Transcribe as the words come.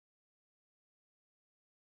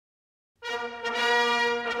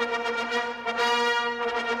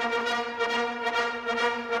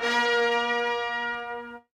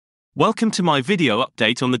Welcome to my video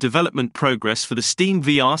update on the development progress for the Steam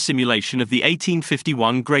VR simulation of the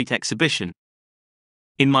 1851 Great Exhibition.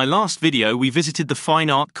 In my last video we visited the Fine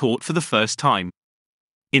Art Court for the first time.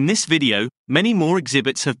 In this video, many more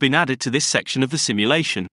exhibits have been added to this section of the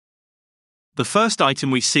simulation. The first item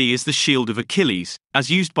we see is the Shield of Achilles, as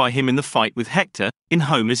used by him in the fight with Hector, in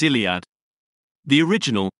Homer's Iliad. The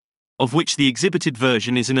original, of which the exhibited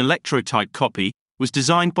version is an electrotype copy, was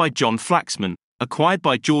designed by John Flaxman, acquired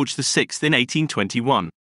by George VI in 1821.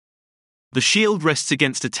 The shield rests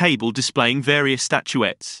against a table displaying various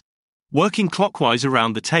statuettes. Working clockwise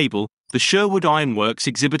around the table, the Sherwood Ironworks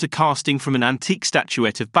exhibit a casting from an antique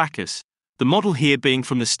statuette of Bacchus, the model here being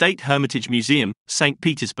from the State Hermitage Museum, St.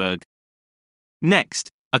 Petersburg. Next,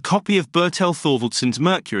 a copy of Bertel Thorvaldsen's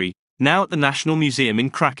Mercury, now at the National Museum in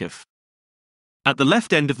Krakow. At the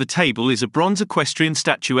left end of the table is a bronze equestrian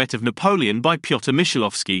statuette of Napoleon by Piotr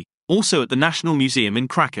Michałowski, also at the National Museum in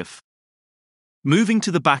Krakow. Moving to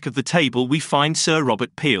the back of the table we find Sir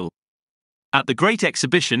Robert Peel. At the Great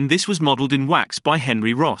Exhibition this was modelled in wax by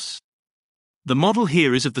Henry Ross. The model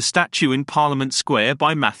here is of the statue in Parliament Square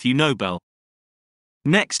by Matthew Nobel.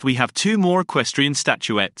 Next we have two more equestrian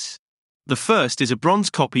statuettes. The first is a bronze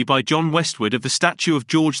copy by John Westwood of the statue of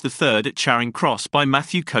George III at Charing Cross by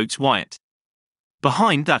Matthew Coates Wyatt.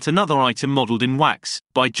 Behind that another item modelled in wax,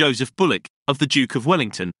 by Joseph Bullock, of the Duke of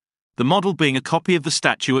Wellington, the model being a copy of the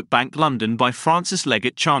statue at Bank London by Francis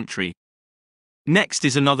Leggett Chantry. Next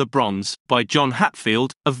is another bronze, by John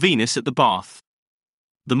Hatfield, of Venus at the Bath.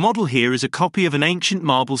 The model here is a copy of an ancient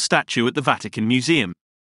marble statue at the Vatican Museum.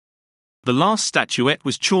 The last statuette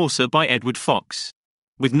was Chaucer by Edward Fox.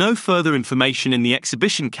 With no further information in the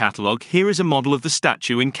exhibition catalogue, here is a model of the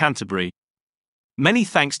statue in Canterbury. Many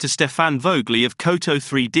thanks to Stefan Vogli of Koto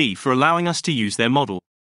 3D for allowing us to use their model.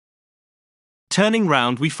 Turning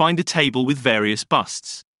round we find a table with various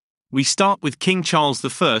busts. We start with King Charles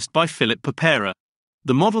I by Philip Pepera.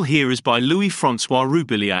 The model here is by Louis-François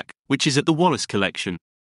Roubiliac, which is at the Wallace Collection.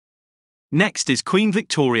 Next is Queen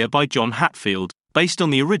Victoria by John Hatfield, based on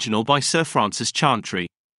the original by Sir Francis Chantry.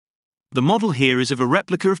 The model here is of a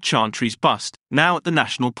replica of Chantry's bust, now at the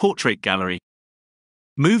National Portrait Gallery.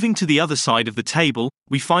 Moving to the other side of the table,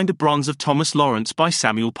 we find a bronze of Thomas Lawrence by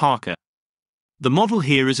Samuel Parker. The model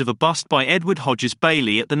here is of a bust by Edward Hodges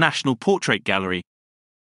Bailey at the National Portrait Gallery.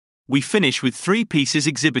 We finish with three pieces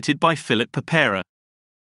exhibited by Philip Pepera.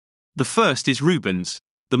 The first is Rubens.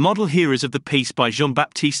 The model here is of the piece by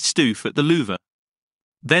Jean-Baptiste Stouff at the Louvre.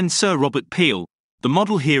 Then Sir Robert Peel. The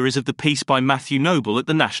model here is of the piece by Matthew Noble at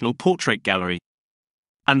the National Portrait Gallery.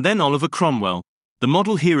 And then Oliver Cromwell. The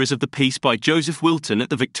model here is of the piece by Joseph Wilton at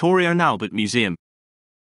the Victoria and Albert Museum.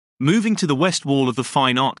 Moving to the west wall of the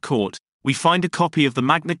Fine Art Court, we find a copy of the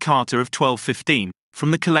Magna Carta of 1215,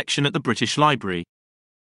 from the collection at the British Library.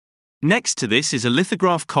 Next to this is a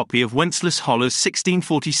lithograph copy of Wenceslas Hollar's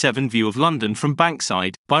 1647 View of London from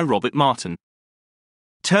Bankside, by Robert Martin.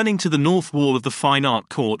 Turning to the north wall of the Fine Art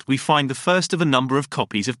Court we find the first of a number of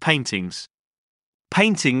copies of paintings.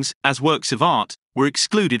 Paintings, as works of art, were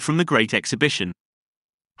excluded from the Great Exhibition.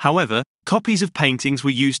 However, copies of paintings were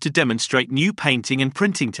used to demonstrate new painting and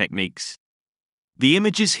printing techniques. The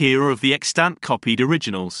images here are of the extant copied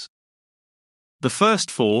originals. The first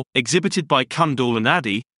four, exhibited by Kundal and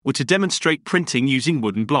Addy, were to demonstrate printing using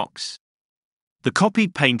wooden blocks. The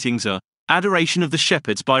copied paintings are Adoration of the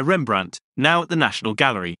Shepherds by Rembrandt, now at the National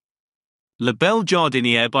Gallery. La Belle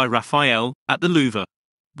Jardinière by Raphael, at the Louvre.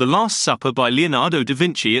 The Last Supper by Leonardo da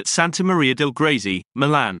Vinci at Santa Maria del Grazie,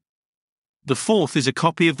 Milan. The fourth is a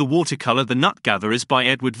copy of the watercolour The Nut Gatherers by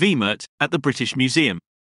Edward Viemert, at the British Museum.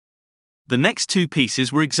 The next two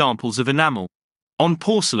pieces were examples of enamel. On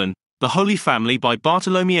porcelain, The Holy Family by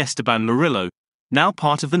Bartolome Esteban Murillo, now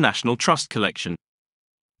part of the National Trust collection.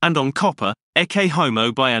 And on copper, Ecce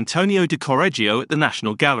Homo by Antonio de Correggio at the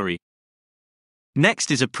National Gallery. Next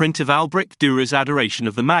is a print of Albrecht Dürer's Adoration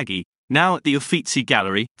of the Magi, now at the Uffizi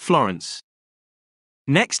Gallery, Florence.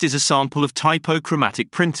 Next is a sample of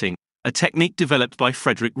typochromatic printing, a technique developed by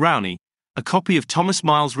Frederick Rowney, a copy of Thomas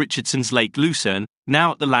Miles Richardson's Lake Lucerne,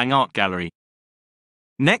 now at the Lang Art Gallery.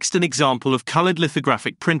 Next an example of coloured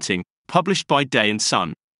lithographic printing, published by Day &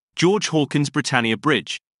 Son, George Hawkins' Britannia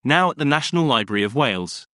Bridge, now at the National Library of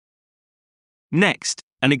Wales. Next,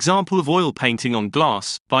 an example of oil painting on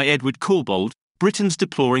glass, by Edward Corbould, Britons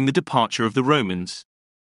deploring the departure of the Romans.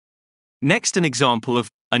 Next an example of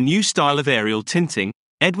a new style of aerial tinting,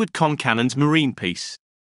 Edward Concannon's Marine piece.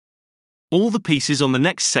 All the pieces on the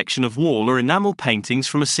next section of wall are enamel paintings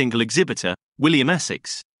from a single exhibitor, William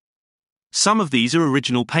Essex. Some of these are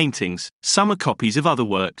original paintings, some are copies of other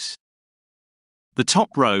works. The top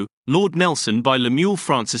row, Lord Nelson by Lemuel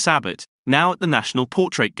Francis Abbott, now at the National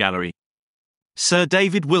Portrait Gallery. Sir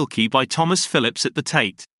David Wilkie by Thomas Phillips at the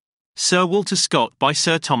Tate. Sir Walter Scott by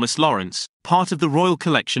Sir Thomas Lawrence, part of the Royal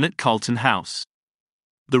Collection at Carlton House.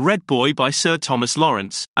 The Red Boy by Sir Thomas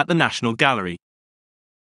Lawrence, at the National Gallery.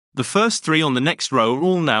 The first three on the next row are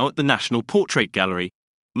all now at the National Portrait Gallery.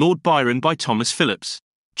 Lord Byron by Thomas Phillips,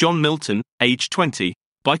 John Milton, aged 20,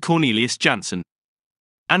 by Cornelius Jansen,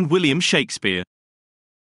 and William Shakespeare.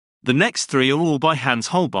 The next three are all by Hans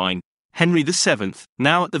Holbein. Henry VII,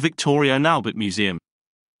 now at the Victoria and Albert Museum.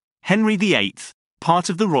 Henry VIII, part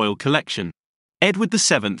of the Royal Collection. Edward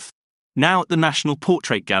VII, now at the National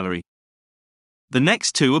Portrait Gallery. The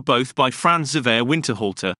next two are both by Franz Xaver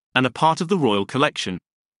Winterhalter, and are part of the Royal Collection.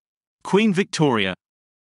 Queen Victoria.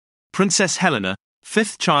 Princess Helena,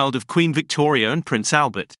 fifth child of Queen Victoria and Prince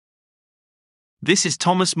Albert. This is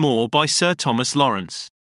Thomas More by Sir Thomas Lawrence.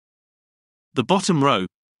 The bottom row,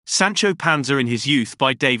 Sancho Panza in his youth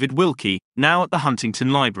by David Wilkie, now at the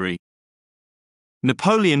Huntington Library.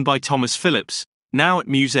 Napoleon by Thomas Phillips, now at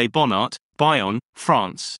Musée Bonnart, Bayonne,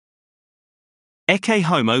 France. Ecce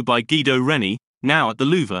Homo by Guido Reni, now at the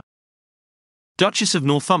Louvre. Duchess of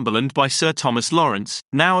Northumberland by Sir Thomas Lawrence,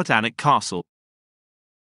 now at Alnwick Castle.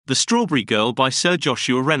 The Strawberry Girl by Sir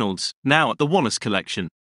Joshua Reynolds, now at the Wallace Collection.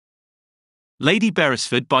 Lady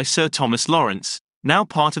Beresford by Sir Thomas Lawrence, now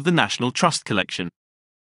part of the National Trust Collection.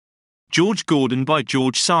 George Gordon by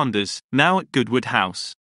George Sanders, now at Goodwood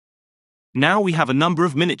House. Now we have a number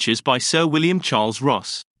of miniatures by Sir William Charles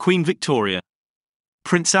Ross, Queen Victoria.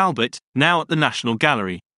 Prince Albert, now at the National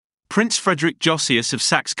Gallery. Prince Frederick Josias of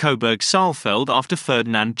Saxe-Coburg-Saalfeld after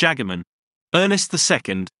Ferdinand Jagerman. Ernest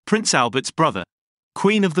II, Prince Albert's brother.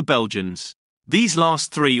 Queen of the Belgians. These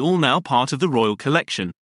last three all now part of the Royal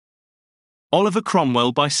Collection. Oliver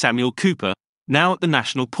Cromwell by Samuel Cooper, now at the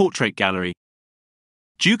National Portrait Gallery.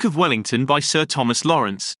 Duke of Wellington by Sir Thomas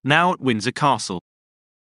Lawrence, now at Windsor Castle.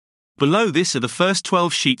 Below this are the first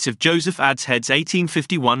 12 sheets of Joseph Adshead's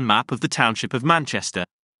 1851 map of the township of Manchester.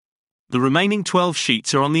 The remaining 12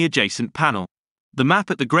 sheets are on the adjacent panel. The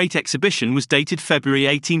map at the Great Exhibition was dated February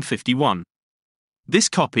 1851. This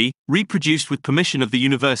copy, reproduced with permission of the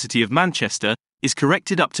University of Manchester, is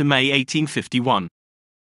corrected up to May 1851.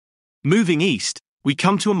 Moving east, we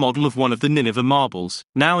come to a model of one of the Nineveh marbles,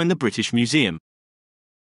 now in the British Museum.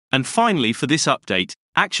 And finally for this update,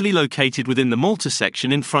 actually located within the Malta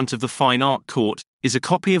section in front of the Fine Art Court, is a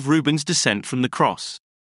copy of Rubens' Descent from the Cross.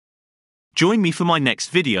 Join me for my next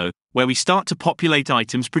video, where we start to populate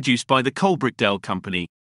items produced by the Colebrichdale Company.